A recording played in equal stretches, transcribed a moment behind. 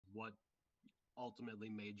What ultimately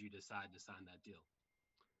made you decide to sign that deal?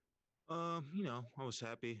 I was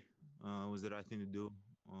happy. It was the right thing to do.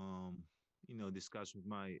 Discuss with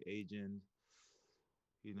my agent,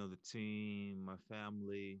 the team, my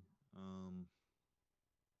family. Um,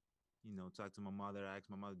 talk to my mother. I asked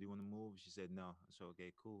my mother, "Do you want to move?" She said no. So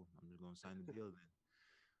okay, cool. I'm just gonna sign the deal then.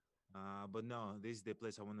 But no, this is the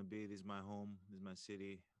place I want to be. This is my home. This is my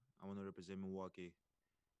city. I want to represent Milwaukee,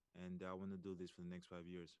 and I want to do this for the next 5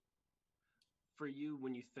 years. For you,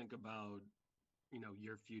 when you think about,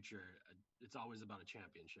 your future, it's always about a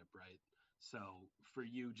championship, right? So for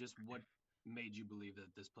you, just what made you believe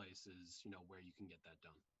that this place is, where you can get that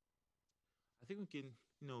done? I think we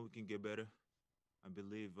can get better. I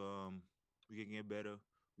believe we can get better.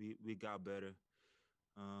 We got better.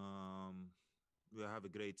 Um, we have a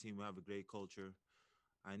great team. We have a great culture.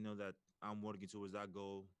 I know that I'm working towards that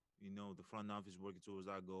goal. The front office working towards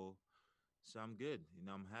that goal. So I'm good.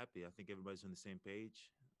 I'm happy. I think everybody's on the same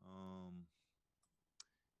page.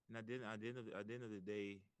 And at the end of the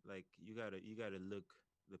day, like you gotta look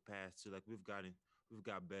the past. So like we've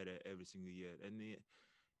got better every single year. And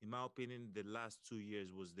in my opinion, the last 2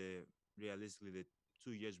 years was realistically the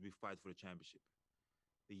 2 years we fight for the championship.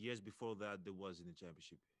 The years before that, there wasn't a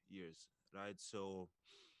championship years, right? So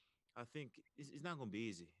I think it's not gonna be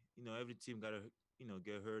easy. Every team gotta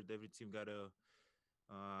get hurt. Every team gotta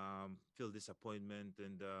feel disappointment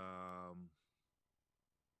and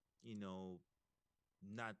you know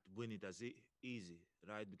not win it as easy,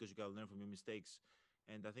 right? Because you gotta learn from your mistakes.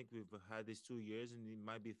 And I think we've had these 2 years, and it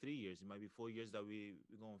might be 3 years, it might be 4 years that we're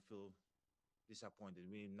gonna feel disappointed.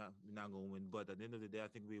 We're not gonna win. But at the end of the day, I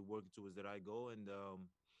think we're working towards the right goal, and it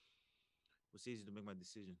was easy to make my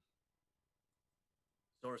decision.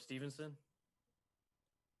 Zora Stevenson.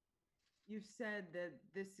 You've said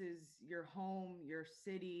that this is your home, your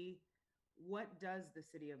city. What does the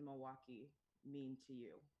city of Milwaukee mean to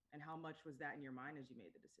you? And how much was that in your mind as you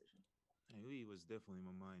made the decision? It was definitely in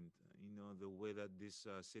my mind. The way that this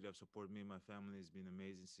city have supported me and my family has been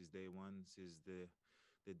amazing since day one, since the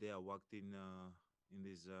day I walked in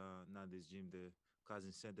this not this gym, the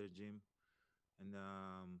Cousin Center gym, and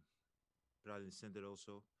Pralin Center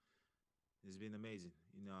also. It's been amazing.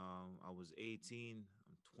 I was 18.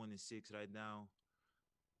 I'm 26 right now.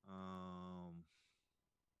 Um,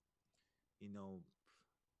 you know,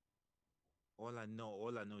 all I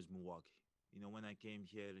know is Milwaukee. When I came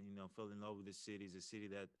here, fell in love with the city. It's a city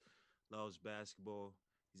that loves basketball.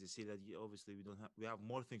 It's a city that obviously we have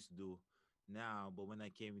more things to do now, but when I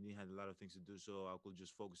came, we didn't have a lot of things to do, so I could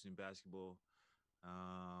just focus in basketball.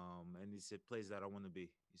 And it's a place that I want to be.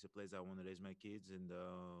 It's a place I want to raise my kids, and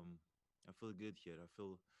I feel good here.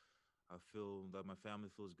 I feel that my family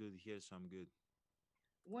feels good here, so I'm good.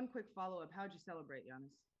 One quick follow up. How'd you celebrate,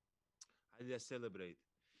 Giannis? How did I celebrate?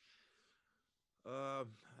 I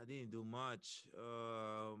didn't do much.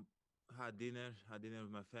 Had dinner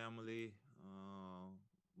with my family.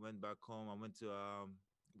 Went back home. I went to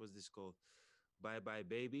what's this called? Bye Bye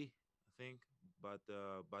Baby, I think. Bought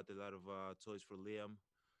a lot of toys for Liam,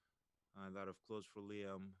 a lot of clothes for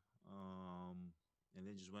Liam. And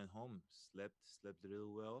then just went home, slept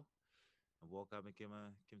real well, and woke up and came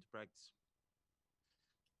to practice.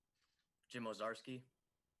 Jim Ozarski.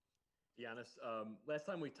 Giannis, last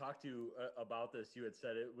time we talked to you about this, you had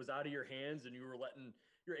said it was out of your hands and you were letting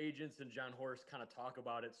your agents and John Horst kind of talk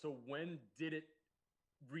about it. So when did it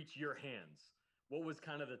reach your hands? What was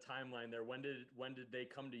kind of the timeline there? When did they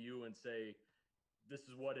come to you and say, this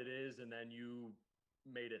is what it is, and then you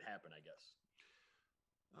made it happen, I guess?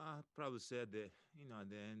 Probably said that, at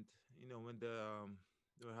the end, when they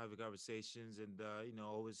were having conversations, and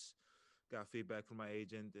always got feedback from my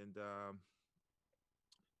agent, and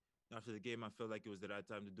after the game, I felt like it was the right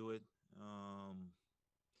time to do it.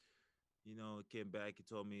 Came back, he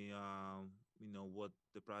told me, what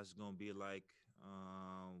the process is gonna be like,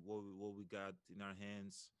 what we got in our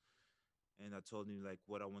hands, and I told him like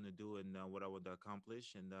what I want to do and what I want to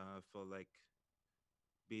accomplish, and I felt like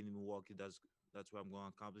being in Milwaukee, that's where I'm going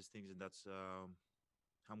to accomplish things, and that's how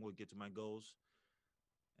I'm going to get to my goals.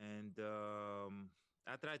 And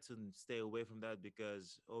I try to stay away from that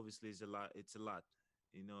because obviously it's a lot. It's a lot,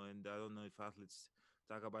 and I don't know if athletes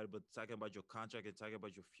talk about it, but talking about your contract and talking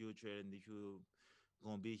about your future and if you're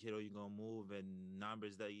gonna be here or you're gonna move and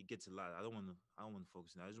numbers, that it gets a lot. I don't want to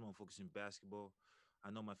focus on that. I just want to focus in basketball. I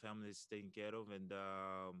know my family is taken care of, and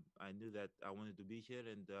I knew that I wanted to be here,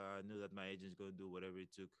 and I knew that my agent's gonna do whatever it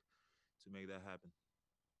took to make that happen.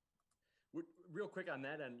 Real quick on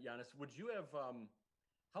that end, Giannis, would you have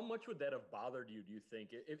how much would that have bothered you, do you think,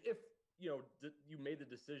 if you know you made the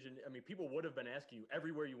decision? I mean, people would have been asking you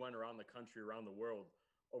everywhere you went around the country, around the world,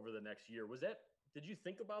 over the next year. Did you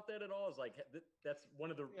think about that at all? It's like that's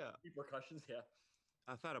one of the Yeah. repercussions. Yeah.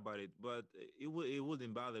 I thought about it, but it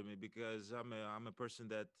wouldn't bother me because I'm a person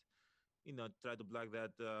that try to block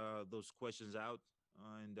that those questions out,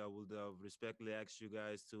 and I would respectfully ask you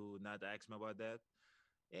guys to not ask me about that.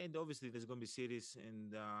 And obviously, there's gonna be cities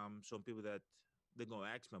and some people that they're gonna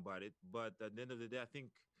ask me about it. But at the end of the day, I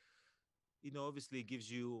think obviously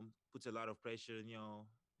it puts a lot of pressure in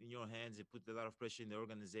your hands. It puts a lot of pressure in the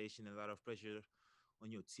organization, a lot of pressure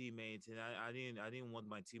on your teammates. And I didn't want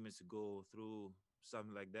my teammates to go through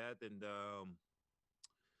something like that.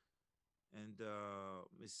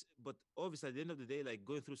 But obviously at the end of the day, like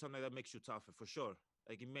going through something like that makes you tougher for sure.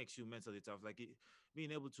 Like it makes you mentally tough.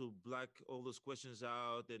 Being able to block all those questions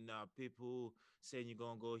out and people saying you're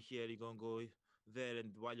gonna go here, you're gonna go there,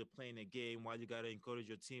 and while you're playing a game, while you gotta encourage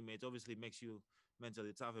your teammates, obviously it makes you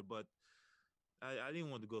mentally tougher. But I didn't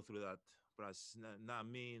want to go through that process. Not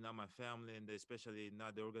me, not my family, and especially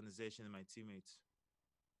not the organization and my teammates.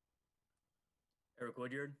 Eric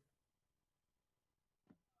Woodyard.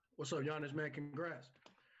 What's up, Giannis, man? Congrats.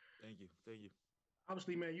 Thank you. Thank you.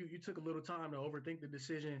 Obviously, man, you took a little time to overthink the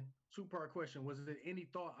decision. Two-part question. Was there any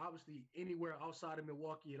thought, obviously, anywhere outside of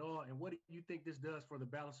Milwaukee at all? And what do you think this does for the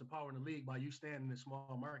balance of power in the league by you staying in a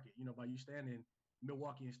small market, by you staying in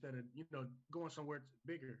Milwaukee instead of, going somewhere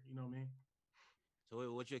bigger, you know what I mean?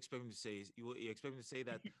 So what you expect me to say is you expect me to say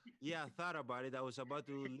that, yeah, I thought about it. I was about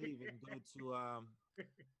to leave and go to,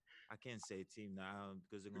 I can't say team now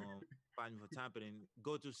because they're going to find me for tampering.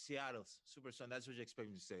 Go to Seattle's Superstar. That's what you expect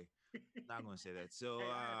me to say. Not going to say that. So Hey,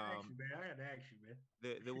 I had to ask you, man.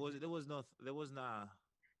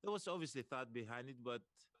 There was obviously thought behind it, but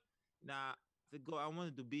I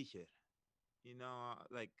wanted to be here.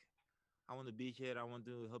 Like I want to be here. I want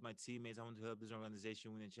to help my teammates. I want to help this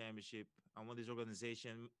organization win a championship. I want this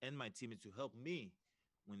organization and my teammates to help me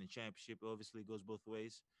win a championship. Obviously, it goes both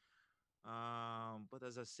ways. But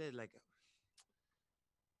as I said, like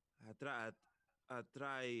I try, I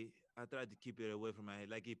try to keep it away from my head.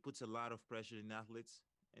 Like it puts a lot of pressure in athletes,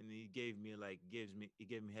 and it gave me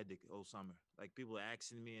headache all summer. Like people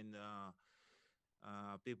asking me and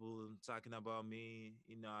people talking about me.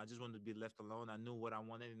 I just wanted to be left alone. I knew what I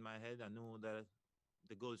wanted in my head. I knew that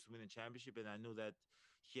the goal is to win a championship, and I knew that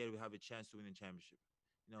here we have a chance to win a championship.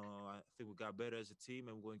 I think we got better as a team,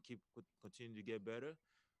 and we're going to continue to get better.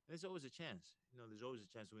 And there's always a chance. There's always a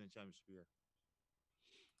chance to win a championship here.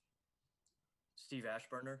 Steve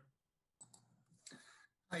Ashburner.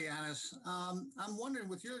 Hi, Giannis. I'm wondering,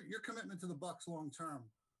 with your commitment to the Bucks long term,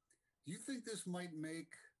 do you think this might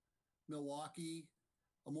make Milwaukee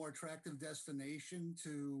a more attractive destination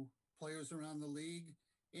to players around the league?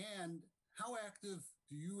 And how active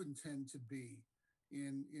do you intend to be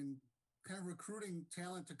in kind of recruiting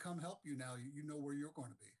talent to come help you now? You know where you're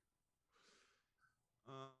going to be.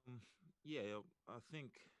 Yeah,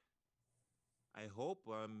 I hope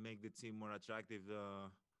I make the team more attractive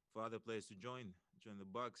for other players to join the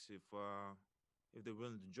Bucks if they're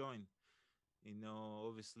willing to join.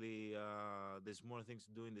 Obviously, there's more things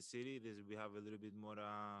to do in the city. We have a little bit more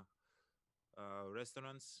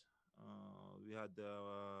restaurants. We had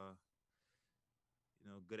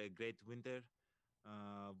great winter,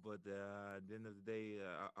 but at the end of the day,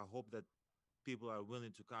 I hope that people are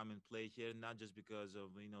willing to come and play here, not just because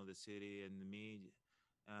of the city and me,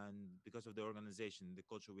 and because of the organization, the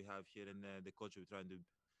culture we have here, and the culture we're trying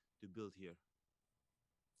to build here.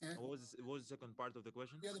 And what was the second part of the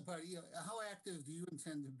question? The other part, how active do you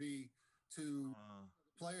intend to be to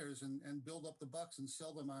players and build up the Bucks and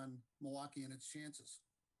sell them on Milwaukee and its chances?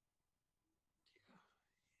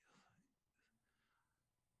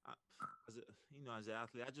 As an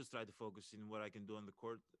athlete, I just try to focus in what I can do on the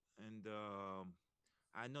court, and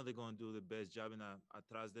I know they're going to do the best job, and I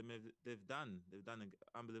trust them. They've done an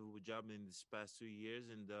unbelievable job in this past 2 years,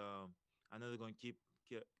 and I know they're going to keep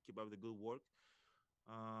up the good work.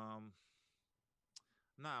 No,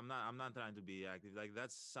 I'm not trying to be active. Like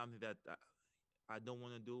that's something that I don't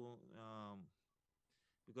want to do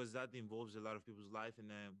because that involves a lot of people's life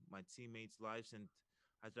and my teammates' lives, and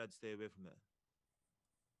I try to stay away from that.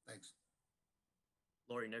 Thanks.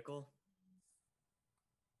 Lori Nickel.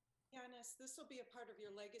 Giannis, this will be a part of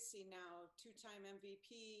your legacy now. Two-time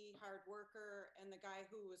MVP, hard worker, and the guy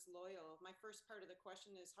who was loyal. My first part of the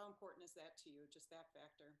question is, how important is that to you? Just that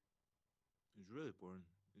factor. It's really important.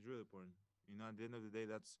 It's really important. At the end of the day,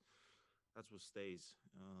 that's what stays.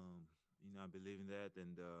 I believe in that,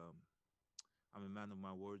 and I'm a man of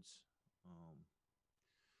my words.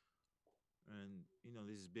 And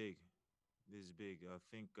this is big. This is big. I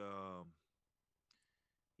think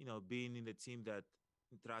being in the team that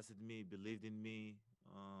trusted me, believed in me,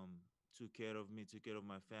 took care of me, took care of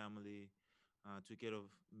my family, took care of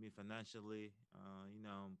me financially.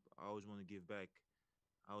 I always want to give back.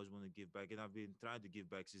 I always want to give back, and I've been trying to give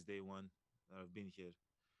back since day one that I've been here.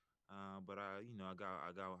 But I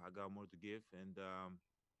got more to give, and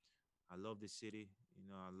I love this city.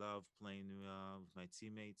 I love playing with my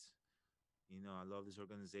teammates. I love this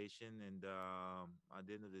organization, and at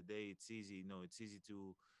the end of the day, it's easy. It's easy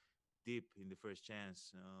to dip in the first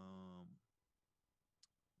chance.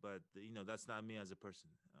 But that's not me as a person.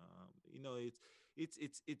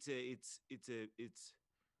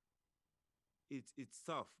 It's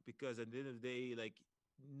tough because at the end of the day, like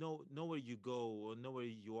nowhere you go or nowhere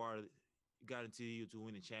you are guarantee you to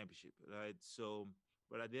win a championship, right? So,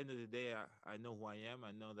 but at the end of the day, I know who I am.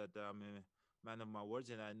 I know that I'm a man of my words,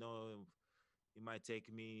 and I know it might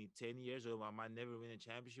take me 10 years, or I might never win a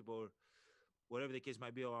championship, or whatever the case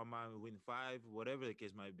might be, or I might win five, whatever the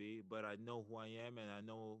case might be. But I know who I am, and I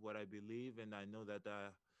know what I believe, and I know that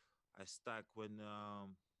I stuck when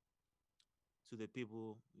to the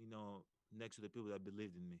people, next to the people that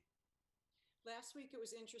believed in me. Last week, it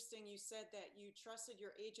was interesting. You said that you trusted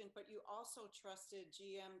your agent, but you also trusted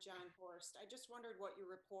GM John Horst. I just wondered what your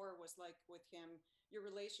rapport was like with him, your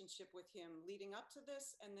relationship with him leading up to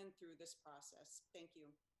this and then through this process. Thank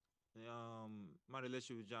you. My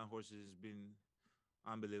relationship with John Horst has been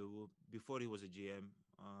unbelievable. Before he was a GM,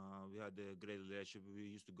 we had a great relationship. We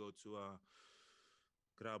used to go to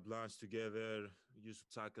grab lunch together. We used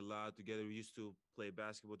to talk a lot together. We used to play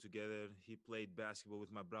basketball together. He played basketball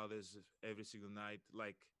with my brothers every single night.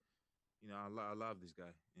 Like, I love this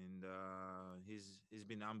guy, and he's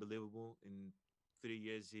been unbelievable. In 3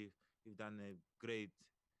 years, he's done a great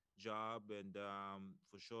job, and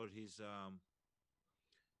for sure he's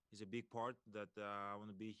a big part that I want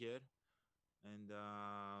to be here and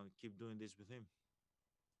keep doing this with him.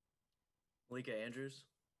 Malika Andrews.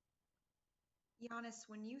 Giannis,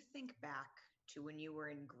 when you think back to when you were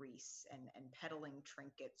in Greece and peddling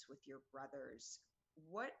trinkets with your brothers,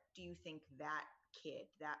 what do you think that kid,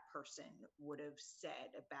 that person would have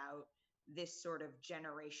said about this sort of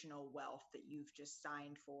generational wealth that you've just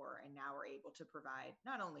signed for and now are able to provide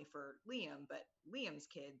not only for Liam, but Liam's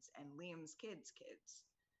kids and Liam's kids' kids?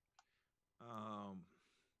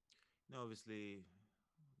 Obviously,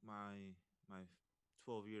 my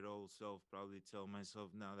 12-year-old self probably tell myself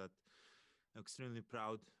now that I'm extremely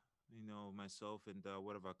proud, of myself and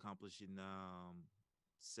what I've accomplished in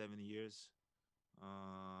 7 years.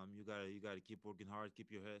 You gotta keep working hard,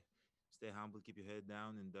 keep your head, stay humble, keep your head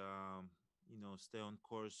down, and stay on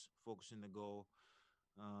course, focus on the goal.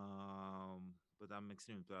 But I'm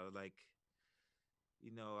extremely proud. Like,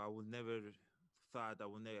 I would never I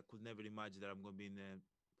could never imagine that I'm gonna be in a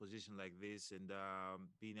position like this, and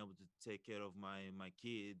being able to take care of my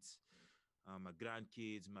kids, my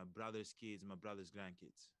grandkids, my brother's kids, my brother's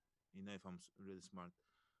grandkids. If I'm really smart.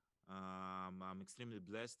 I'm extremely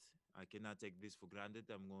blessed. I cannot take this for granted.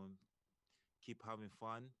 I'm going to keep having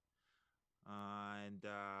fun, and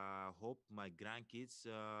hope my grandkids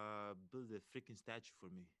build a freaking statue for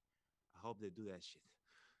me. I hope they do that shit.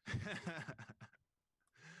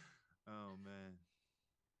 Oh man,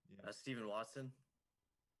 yeah. Stephen Watson.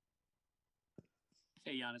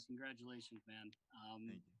 Hey, Giannis, congratulations, man.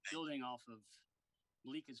 Thank you. Building off of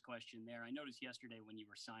Malika's question there, I noticed yesterday when you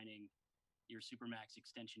were signing your supermax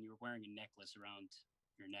extension, you were wearing a necklace around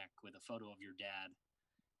your neck with a photo of your dad.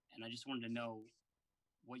 And I just wanted to know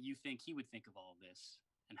what you think he would think of all of this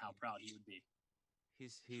and how proud he would be.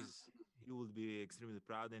 He will be extremely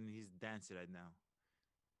proud, and he's dancing right now.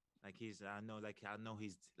 I know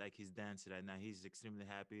he's dancing right now. He's extremely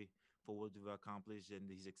happy for what we've accomplished, and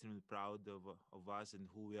he's extremely proud of us and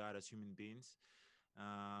who we are as human beings.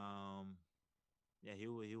 Yeah, he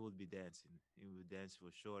will be dancing. He will dance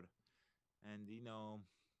for sure. And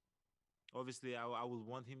obviously, I will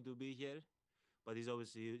want him to be here, but he's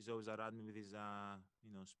always around me with his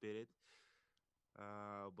spirit.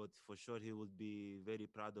 But for sure, he will be very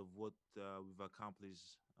proud of what we've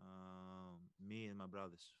accomplished, me and my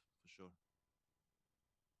brothers, for sure.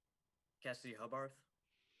 Cassidy Hubbarth.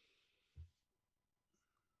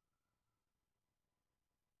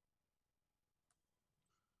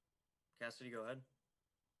 Cassidy, go ahead.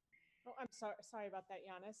 Oh, I'm sorry about that,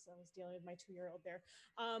 Giannis. I was dealing with my 2-year-old there.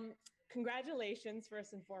 Congratulations,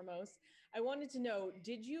 first and foremost. I wanted to know,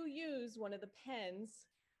 did you use one of the pens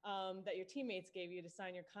that your teammates gave you to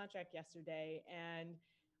sign your contract yesterday? And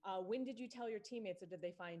when did you tell your teammates, or did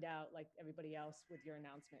they find out like everybody else with your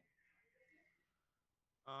announcement?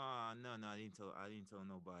 No, I didn't tell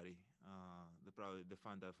nobody. They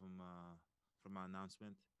found out from my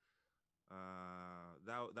announcement.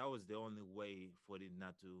 That was the only way for it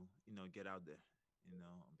not to get out there,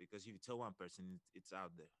 because if you tell one person, it's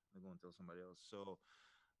out there. They're going to tell somebody else. So,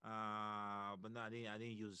 but no, I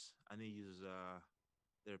didn't use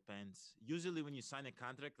their pens. Usually, when you sign a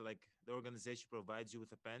contract, like the organization provides you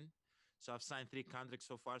with a pen. So I've signed 3 contracts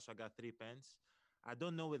so far, so I got 3 pens. I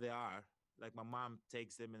don't know where they are. Like my mom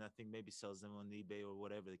takes them and I think maybe sells them on eBay or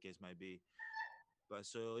whatever the case might be. But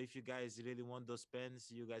so if you guys really want those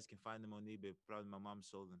pens, you guys can find them on eBay. Probably my mom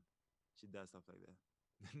sold them. She does stuff like that.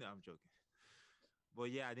 No, I'm joking.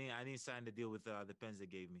 But yeah, I didn't sign the deal with the pens they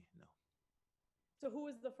gave me. No. So who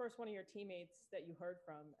was the first one of your teammates that you heard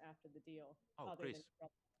from after the deal? Oh, other Chris. than-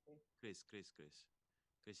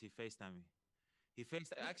 Chris, he FaceTimed me.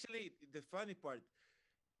 Actually, the funny part,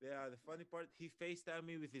 he FaceTimed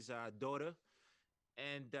me with his daughter,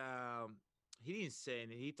 and he didn't say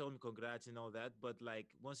anything. He told me congrats and all that, but like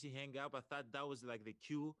once he hung up, I thought that was like the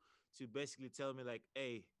cue to basically tell me like,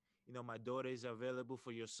 hey, my daughter is available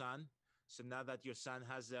for your son. So now that your son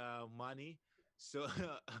has money, so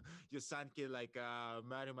your son can like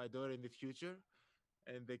marry my daughter in the future,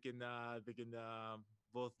 and they can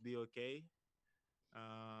both be okay.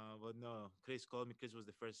 But no, Chris called me. Chris was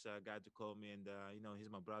the first guy to call me, and he's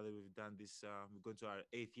my brother. We've done this. We're going to our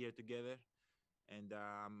 8th year together, and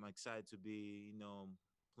I'm excited to be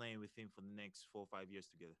playing with him for the next 4 or 5 years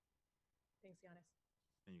together. Thanks, Giannis.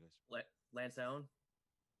 And you guys. Lance Allen.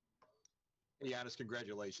 Hey, Giannis,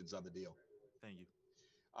 congratulations on the deal. Thank you.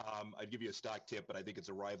 I'd give you a stock tip, but I think it's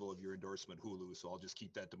a rival of your endorsement, Hulu. So I'll just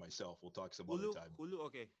keep that to myself. We'll talk some other time. Hulu,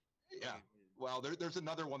 okay. Yeah. Well, there's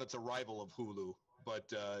another one that's a rival of Hulu, but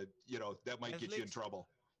that might get you in Netflix? trouble.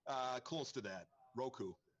 Close to that,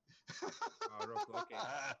 Roku. Roku. Okay.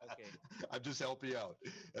 Okay. I'm just helping you out.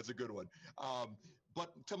 That's a good one.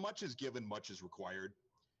 But to much is given, much is required.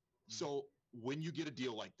 So when you get a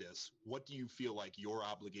deal like this, what do you feel like your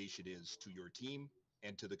obligation is to your team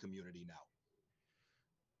and to the community now?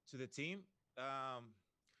 To the team.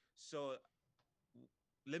 So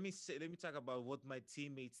let me talk about what my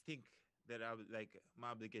teammates think that I like my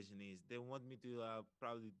obligation is. They want me to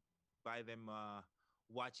probably buy them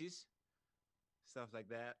watches, stuff like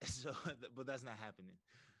that. So, but that's not happening.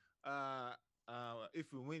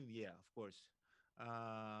 If we win, yeah, of course.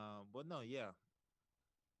 But no, yeah.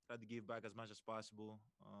 Try to give back as much as possible.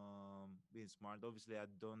 Being smart. Obviously, I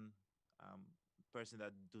don't. Person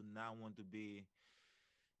that do not want to be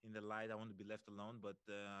in the light. I want to be left alone. But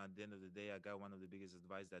at the end of the day, I got one of the biggest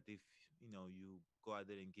advice that if you go out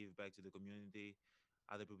there and give back to the community,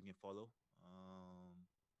 other people can follow.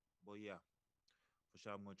 But yeah, for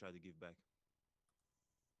sure, I'm gonna try to give back.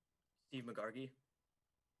 Steve McGargy.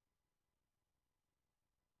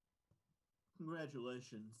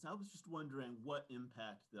 Congratulations. I was just wondering what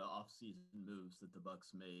impact the offseason moves that the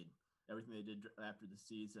Bucks made, everything they did after the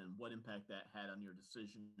season, what impact that had on your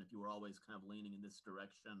decision, if you were always kind of leaning in this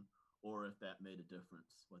direction, or if that made a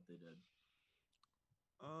difference, what they did.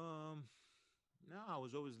 No, I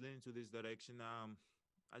was always leaning to this direction.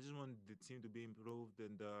 I just want the team to be improved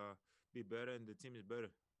and be better, and the team is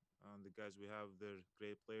better. The guys we have, they're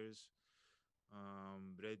great players,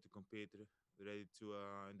 ready to compete, ready to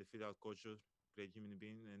defeat our culture, great human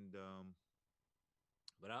being, and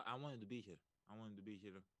but I wanted to be here. I wanted to be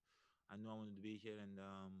here. I knew I wanted to be here, and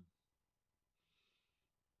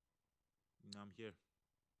I'm here.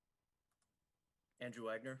 Andrew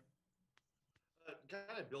Wagner.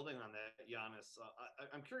 Kind of building on that, Giannis,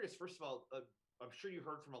 I'm curious, first of all, I'm sure you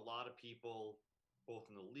heard from a lot of people, both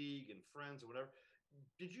in the league and friends or whatever.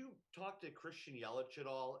 Did you talk to Christian Yelich at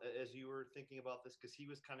all as you were thinking about this? Because he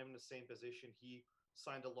was kind of in the same position. He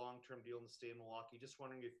signed a long-term deal in the state of Milwaukee. Just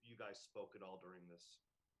wondering if you guys spoke at all during this.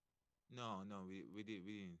 No, we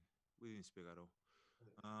didn't speak at all.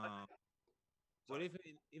 But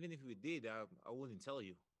even if we did, I wouldn't tell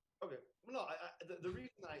you. Okay. No, the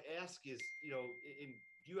reason I ask is,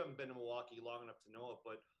 you haven't been in Milwaukee long enough to know it,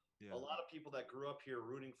 but Yeah. a lot of people that grew up here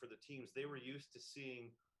rooting for the teams, they were used to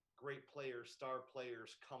seeing great players, star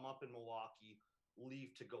players come up in Milwaukee,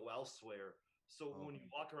 leave to go elsewhere. So when you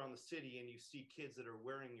walk around the city and you see kids that are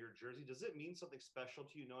wearing your jersey, does it mean something special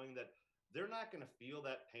to you knowing that they're not going to feel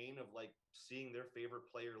that pain of like seeing their favorite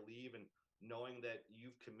player leave and knowing that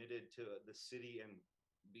you've committed to the city and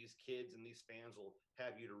these kids and these fans will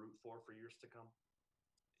have you to root for years to come?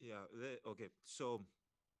 Yeah. Okay. So,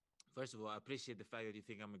 first of all, I appreciate the fact that you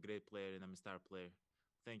think I'm a great player and I'm a star player.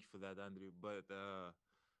 Thank you for that, Andrew. But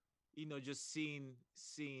just seeing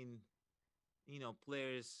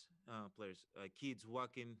kids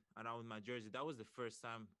walking around with my jersey. That was the first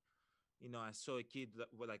time, I saw a kid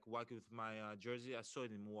like walking with my jersey. I saw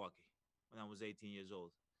it in Milwaukee when I was 18 years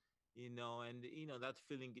old, and that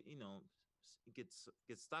feeling, it gets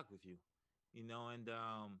stuck with you, and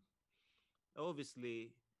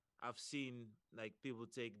obviously I've seen like people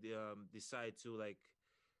decide to like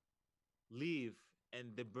leave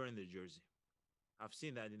and they burn their jersey. I've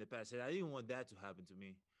seen that in the past, and I didn't want that to happen to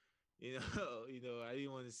me. I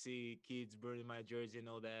didn't want to see kids burning my jersey and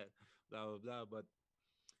all that, blah blah blah.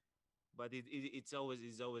 But it's always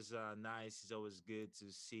nice. It's always good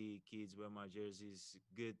to see kids wear my jerseys.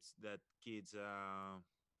 Good that kids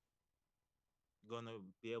gonna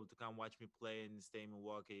be able to come watch me play and stay in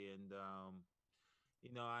Milwaukee. And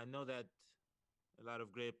I know that a lot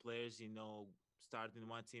of great players, start in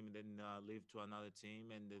one team and then leave to another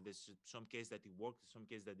team. And there's some case that it worked, some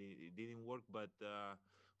case that it didn't work. But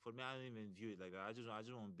for me, I don't even view it like that. I just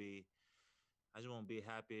want to be. I just want to be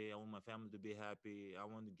happy. I want my family to be happy. I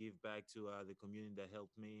want to give back to the community that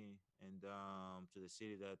helped me, and to the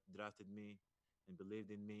city that drafted me and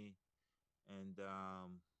believed in me. And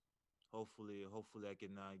hopefully, I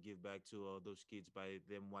can give back to those kids by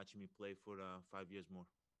them watching me play for 5 years more.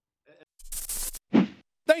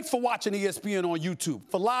 Thanks for watching ESPN on YouTube.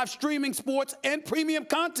 For live streaming, sports, and premium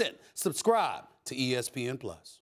content, subscribe to ESPN Plus.